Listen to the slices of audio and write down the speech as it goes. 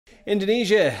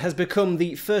Indonesia has become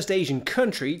the first Asian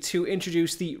country to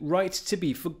introduce the right to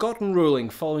be forgotten ruling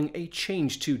following a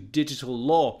change to digital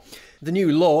law. The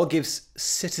new law gives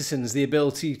citizens the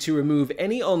ability to remove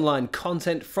any online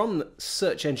content from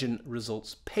search engine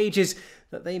results pages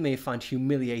that they may find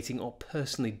humiliating or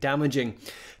personally damaging.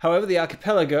 However, the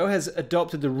archipelago has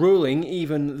adopted the ruling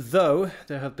even though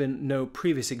there have been no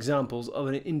previous examples of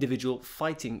an individual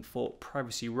fighting for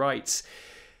privacy rights.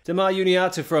 Damar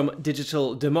Juniarto from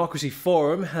Digital Democracy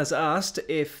Forum has asked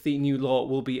if the new law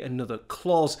will be another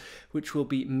clause which will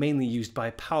be mainly used by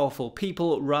powerful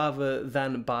people rather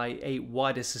than by a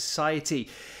wider society.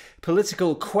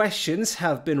 Political questions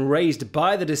have been raised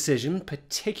by the decision,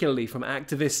 particularly from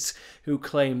activists who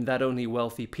claim that only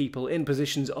wealthy people in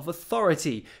positions of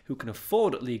authority who can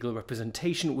afford legal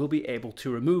representation will be able to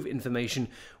remove information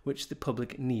which the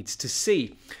public needs to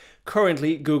see.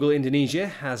 Currently, Google Indonesia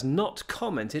has not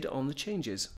commented on the changes.